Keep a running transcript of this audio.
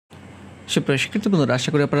সুপ্রিয় শিক্ষার্থী বন্ধুরা, আশা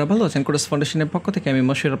করি আপনারা ভালো আছেন। কোর্স ফাউন্ডেশনের পক্ষ থেকে আমি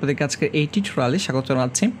মশিউর আপনাদেরকে আজকের এই টিউটোরিয়ালে স্বাগত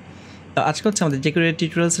জানাচ্ছি। তো আজকে হচ্ছে আমাদের jQuery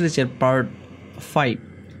টিউটোরিয়াল সিরিজের পার্ট 5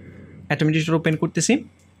 অ্যাটমিক এডিটর ওপেন করতেছি।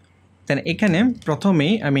 দেন এখানে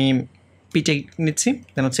প্রথমেই আমি পিটেক নিচ্ছি,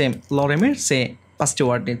 দেন হচ্ছে লরেমের সে 5টি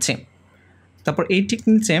ওয়ার্ড নিচ্ছি। তারপর এই টিক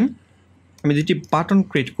নিচে আমি দুটি বাটন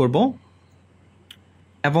ক্রিয়েট করব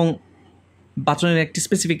এবং বাটনের একটি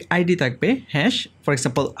স্পেসিফিক আইডি থাকবে হ্যাশ, ফর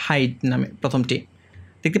এক্সাম্পল হাইট নামে। প্রথমটি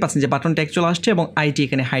দেখতে পাচ্ছেন যে বাটন ট্যাগ চলে আসছে এবং আইটি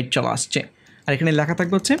এখানে হাইট চলে আসছে, আর এখানে লেখা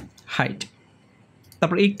থাকবে হচ্ছে হাইট।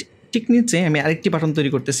 তারপর এই টিক নিচে আমি আরেকটি বাটন তৈরি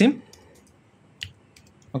করতেছি,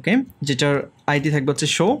 ওকে, যেটার আইডি থাকবে হচ্ছে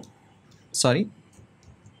শো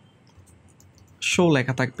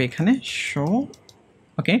লেখা থাকবে এখানে শো,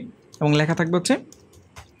 ওকে, এবং লেখা থাকবে হচ্ছে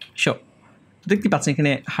শো। দেখতে পাচ্ছেন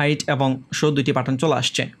এখানে হাইট এবং শো দুইটি বাটন চলে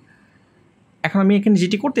আসছে। এখন আমি এখানে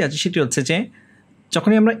যেটি করতে যাচ্ছি সেটি হচ্ছে যে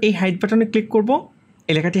যখনই আমরা এই হাইট বাটনে ক্লিক করব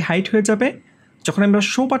এই লেখাটি হাইট হয়ে যাবে, যখন আমরা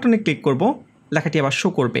শো বাটনে ক্লিক করব লেখাটি আবার শো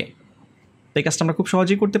করবে। তো এই কাজটা আমরা খুব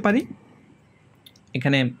সহজেই করতে পারি।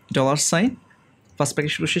 এখানে $, ফার্স্ট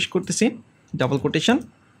প্যাকেজ শুরু শেষ করতেছি, ডাবল কোটেশন,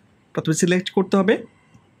 প্রথমে সিলেক্ট করতে হবে,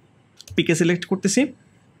 পিকে সিলেক্ট করতেছি,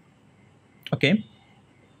 ওকে,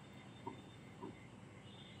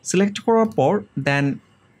 সিলেক্ট করার পর দেন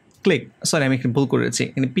ক্লিক, আমি এখানে ভুল করেছি,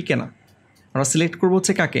 এখানে পিকে না, আমরা সিলেক্ট করবো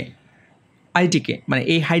হচ্ছে কাকে, আইটিকে, মানে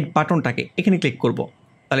এই হাইট বাটনটাকে এখানে ক্লিক করব,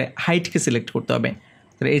 তাহলে হাইটকে সিলেক্ট করতে হবে।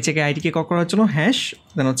 তাহলে এই জায়গায় আইটিকে কল করার জন্য হ্যাশ,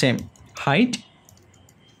 দেন হচ্ছে হাইট,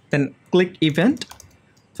 দেন ক্লিক ইভেন্ট,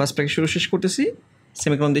 ফার্স্ট প্যাকেজ শুরু শেষ করতেছি,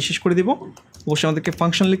 সেমিকোলন দিয়ে শেষ করে দিব। অবশ্যই আমাদেরকে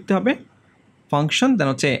ফাংশন লিখতে হবে, ফাংশন, দেন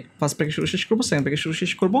হচ্ছে ফার্স্ট প্যাকেজ শুরু শেষ করবো, সেকেন্ড প্যাকেজ শুরু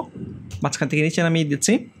শেষ করবো, মাঝখান থেকে নিচে নামিয়ে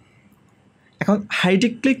দিচ্ছি। এখন হাইটে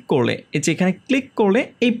ক্লিক করলে এই যে এখানে ক্লিক করলে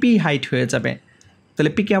এই পি হাইট হয়ে যাবে,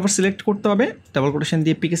 তাহলে পিকে আবার সিলেক্ট করতে হবে, ডাবল কোটেশন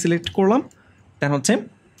দিয়ে পিকে সিলেক্ট করলাম, দেন হচ্ছে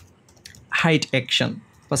হাইট অ্যাকশন,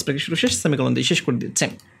 ফার্স্ট প্যাকেজ শুরু শেষ, সেমিকোলন দিয়ে শেষ করে দিচ্ছে।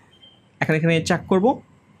 এখন এখানে চেক করব,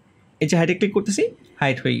 এই যে হাইটে ক্লিক করতেছি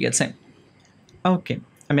হাইট হয়ে গেছে, ওকে,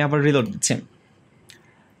 আমি আবার রিলোড দিচ্ছি।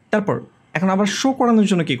 তারপর এখন আবার শো করানোর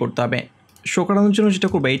জন্য কী করতে হবে, শো করানোর জন্য যেটা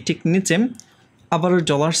করবো এই ঠিক নিচে আবার $,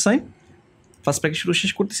 ফার্স্ট প্যাকেজ শুরু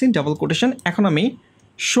শেষ করতেছি, ডাবল কোটেশন। এখন আমি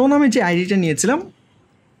শো নামে যে আইডিটা নিয়েছিলাম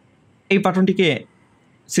এই বাটনটিকে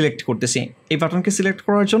সিলেক্ট করতেছি। এই বাটনকে সিলেক্ট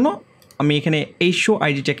করার জন্য আমি এখানে এই শো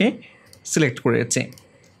আইডিটাকে সিলেক্ট করে যাচ্ছি,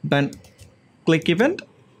 দেন ক্লিক ইভেন্ট,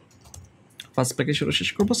 ফার্স্ট প্যাকেজ শুরু শেষ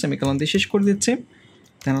করবো, সেমিকোলন দিয়ে শেষ করে দিচ্ছি,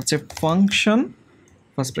 দেন হচ্ছে ফাংশন,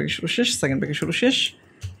 ফার্স্ট প্যাকেজ শুরু শেষ, সেকেন্ড প্যাকেজ শুরু শেষ,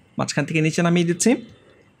 মাঝখান থেকে নিচে নামিয়ে দিচ্ছি,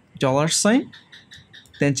 $,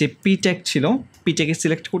 দেন যে পি ট্যাগ ছিল পি ট্যাগে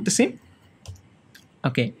সিলেক্ট করতেছি,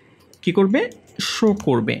 ওকে, কী করবে, শো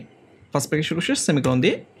করবে, ফার্স্ট প্যাকেজ শুরু শেষ, সেমিকোলন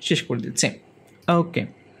দিয়ে শেষ করে দিচ্ছে, ওকে।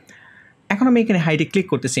 এখন আমি এখানে হাইটে ক্লিক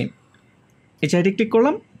করতেছি, এই যে হাইটে ক্লিক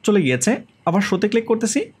করলাম চলে গিয়েছে, আবার শোতে ক্লিক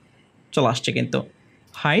করতেছি চলে আসছে কিন্তু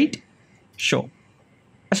হাইট শো।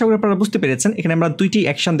 আশা করি আপনারা বুঝতে পেরেছেন। এখানে আমরা দুইটি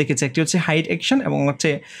অ্যাকশন দেখেছি, একটি হচ্ছে হাইট অ্যাকশন এবং হচ্ছে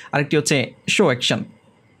আরেকটি হচ্ছে শো অ্যাকশন,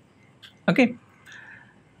 ওকে।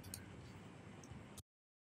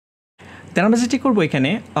 তার আমরা যেটি করবো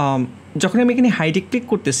এখানে যখন আমি এখানে হাইটে ক্লিক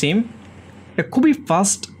করতেছি এটা খুবই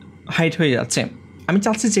ফাস্ট হাইট হয়ে যাচ্ছে, আমি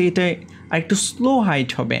চাচ্ছি যে এটা আরেকটু স্লো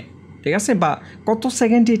হাইট হবে, ঠিক আছে, বা কত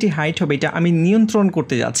সেকেন্ডে এটি হাইট হবে এটা আমি নিয়ন্ত্রণ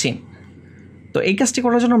করতে যাচ্ছি। তো এই কাজটি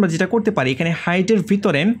করার জন্য আমরা যেটা করতে পারি এখানে হাইটের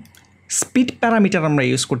ভিতরে স্পিড প্যারামিটার আমরা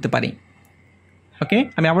ইউজ করতে পারি, ওকে,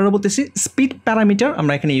 আমি আবারও বলতেছি স্পিড প্যারামিটার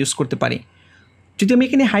আমরা এখানে ইউজ করতে পারি। যদি আমি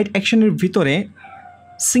এখানে হাইট অ্যাকশনের ভিতরে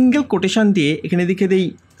সিঙ্গেল কোটেশন দিয়ে এখানে লিখে দিই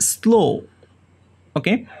স্লো,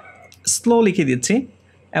 ওকে, স্লো লিখে দিচ্ছি,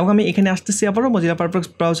 এবং আমি এখানে আসতেছি আবারও মজিলা ফায়ারফক্স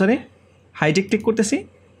ব্রাউজারে হাইটে ক্লিক করতেছি,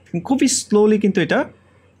 খুবই স্লোলি কিন্তু এটা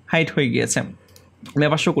হাইট হয়ে গিয়েছে, আমি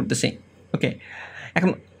আবার শো করতেছি, ওকে। এখন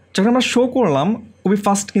যখন আমরা শো করলাম খুবই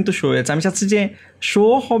ফাস্ট কিন্তু শো হয়েছে, আমি চাচ্ছি যে শো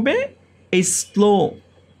হবে এই স্লো,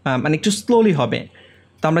 মানে একটু স্লোলি হবে।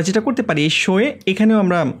 তো আমরা যেটা করতে পারি এই শোয়ে এখানেও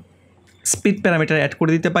আমরা স্পিড প্যারামিটার অ্যাড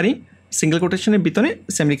করে দিতে পারি, সিঙ্গেল কোটেশনের ভিতরে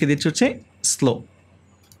সেম লিখে দিচ্ছি হচ্ছে স্লো,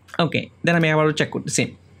 ওকে। দেন আমি আবারও চেক করতেছি,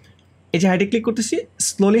 এই যে হাইটে ক্লিক করতেছি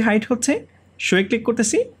স্লোলি হাইট হচ্ছে, শোয়ে ক্লিক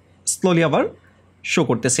করতেছি স্লোলি আবার শো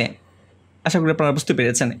করতেছে। আশা করি আপনারা বুঝতে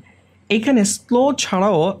পেরেছেন। এইখানে স্লো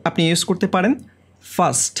ছাড়াও আপনি ইউজ করতে পারেন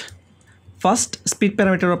ফাস্ট স্পিড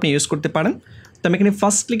প্যারামিটারও আপনি ইউজ করতে পারেন। তো আমি এখানে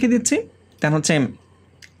ফাস্ট লিখে দিচ্ছি, দেন হচ্ছে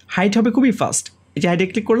হাইট হবে খুবই ফাস্ট, এই যে হাইটে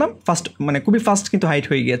ক্লিক করলাম ফাস্ট, মানে খুবই ফাস্ট কিন্তু হাইট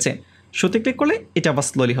হয়ে গিয়েছে, শোতে ক্লিক করলে এটা আবার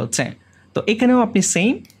স্লোলি হচ্ছে। তো এখানেও আপনি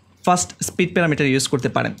same fast speed parameter use করতে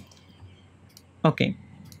পারেন, ওকে।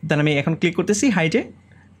 দেন আমি এখন ক্লিক করতেছি হাইটে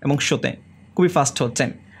এবং শোতে খুবই ফাস্ট হচ্ছে।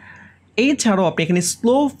 এই ছাড়াও আপনি এখানে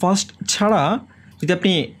স্লো ফাস্ট ছাড়া যদি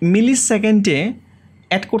আপনি মিলি সেকেন্ডে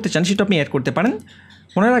অ্যাড করতে চান সেটা আপনি অ্যাড করতে পারেন।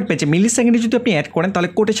 মনে রাখবেন যে মিলি সেকেন্ডে যদি আপনি অ্যাড করেন তাহলে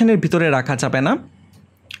কোটেশনের ভিতরে রাখা যাবে না।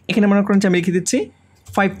 এখানে মনে করেন যে আমি লিখে দিচ্ছি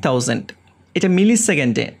 5000, এটা মিলি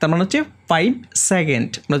সেকেন্ডে, তার মানে হচ্ছে 5 সেকেন্ড।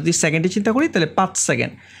 আমরা যদি সেকেন্ডে চিন্তা করি তাহলে 5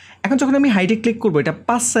 সেকেন্ড। এখন যখন আমি হাইটে ক্লিক করবো এটা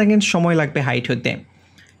 5 সেকেন্ড সময় লাগবে হাইট হতে।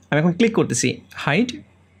 আমি এখন ক্লিক করতেছি হাইট,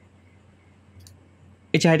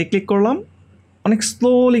 এই যে হাইটে ক্লিক করলাম, অনেক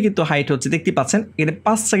স্লোলি কিন্তু হাইট হচ্ছে, দেখতে পাচ্ছেন এটা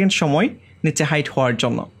 5 সেকেন্ড সময় নিচ্ছে হাইট হওয়ার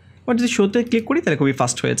জন্য। বা যদি শোতে ক্লিক করি তাহলে খুবই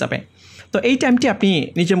ফাস্ট হয়ে যাবে। তো এই টাইমটি আপনি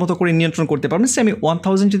নিজের মতো করে নিয়ন্ত্রণ করতে পারবেন। সে আমি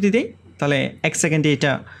 1000 যদি দিই তাহলে 1 সেকেন্ডে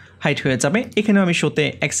এটা হাইট হয়ে যাবে। এখানেও আমি শোতে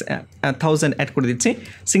 1000 অ্যাড করে দিচ্ছি,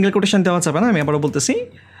 সিঙ্গেল কোটেশন দেওয়া যাবে না, আমি আবারও বলতেছি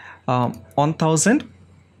 1000।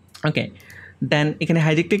 ওকে, দেন এখানে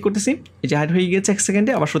হাইটে ক্লিক করতেছি, এই যে হাইট হয়ে গিয়েছে 1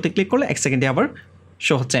 সেকেন্ডে, আবার শোতে ক্লিক করলে 1 সেকেন্ডে আবার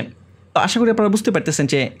শো হচ্ছে। তো আশা করি আপনারা বুঝতে পারতেছেন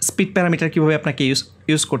যে স্পিড প্যারামিটার কীভাবে আপনাকে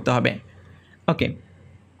ইউজ করতে হবে। ওকে,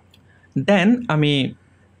 দেন আমি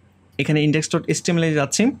এখানে index.html এ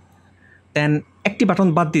যাচ্ছি, দেন একটি বাটন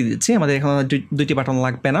বাদ দিয়ে দিচ্ছি, আমাদের এখানে দুইটি বাটন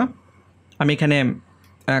লাগবে না। আমি এখানে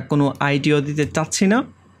কোনো আইডিও দিতে চাচ্ছি না,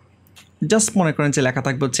 জাস্ট মনে করেন যে লেখা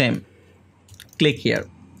থাকবে হচ্ছে ক্লিক হিয়ার,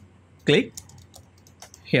 ক্লিক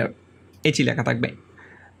হিয়ার, এটি লেখা থাকবে।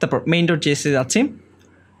 তারপর main.js এ যাচ্ছি,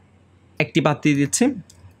 একটি বাদ দিয়ে দিচ্ছি।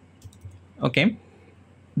 ওকে,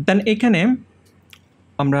 দেন এখানে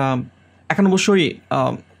আমরা এখন অবশ্যই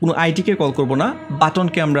কোনো আইডিকে কল করব না,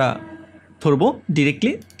 বাটনকে আমরা ধরবো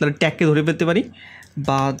ডিরেক্টলি, তাহলে ট্যাগকে ধরে ফেলতে পারি।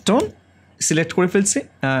 বাটন সিলেক্ট করে ফেলছি,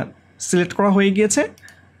 সিলেক্ট করা হয়ে গিয়েছে,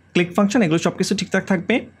 ক্লিক ফাংশন, এগুলো সব কিছু ঠিকঠাক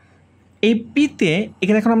থাকবে। এই পিতে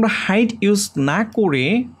এখানে এখন আমরা হাইড ইউজ না করে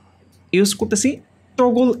ইউজ করতেছি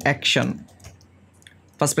টগল অ্যাকশন।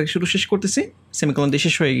 ফার্স্ট ব্রেক শুরু শেষ করতেছি, সেমিকোলন দিয়ে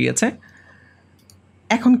শেষ হয়ে গিয়েছে।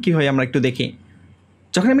 এখন কি হয় আমরা একটু দেখি,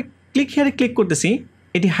 যখন আমি ক্লিক হেয়ারে ক্লিক করতেছি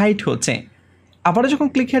এটি হাইট হচ্ছে, আবারও যখন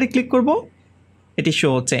ক্লিক হেয়ারে ক্লিক করব এটি শো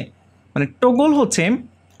হচ্ছে। মানে টগল হচ্ছে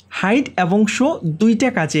হাইট এবং শো দুইটা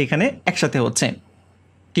কাজে এখানে একসাথে হচ্ছে।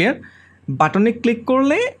 ক্লিয়ার? বাটনে ক্লিক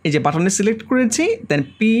করলে এই যে বাটনে সিলেক্ট করেছি, দেন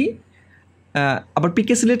আবার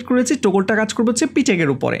পিকে সিলেক্ট করেছি, টগলটা কাজ করবে হচ্ছে পি ট্যাগের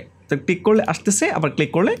উপরে। তো ক্লিক করলে আসতেছে, আবার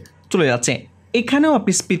ক্লিক করলে চলে যাচ্ছে। এখানেও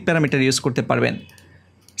আপনি স্পিড প্যারামিটার ইউজ করতে পারবেন।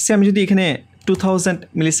 সে আমি যদি এখানে 2000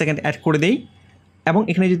 মিলি সেকেন্ড অ্যাড করে দেই এবং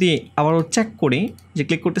এখানে যদি আবারও চেক করি যে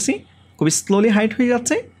ক্লিক করতেছি খুবই স্লোলি হাইট হয়ে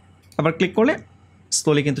যাচ্ছে, আবার ক্লিক করলে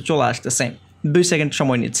স্লোলি কিন্তু চলে আসতেছে, 2 সেকেন্ড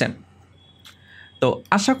সময় নিচ্ছে। তো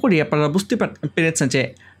আশা করি আপনারা বুঝতে পেরেছেন যে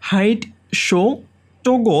হাইট, শো,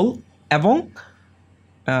 টগল এবং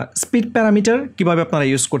স্পিড প্যারামিটার কীভাবে আপনারা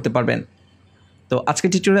ইউজ করতে পারবেন। তো আজকের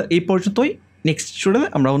টিউটোরিয়াল এই পর্যন্তই। নেক্সট টিউটোরিয়ালে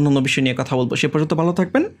আমরা অন্য বিষয় নিয়ে কথা বলবো। সে পর্যন্ত ভালো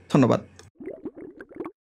থাকবেন, ধন্যবাদ।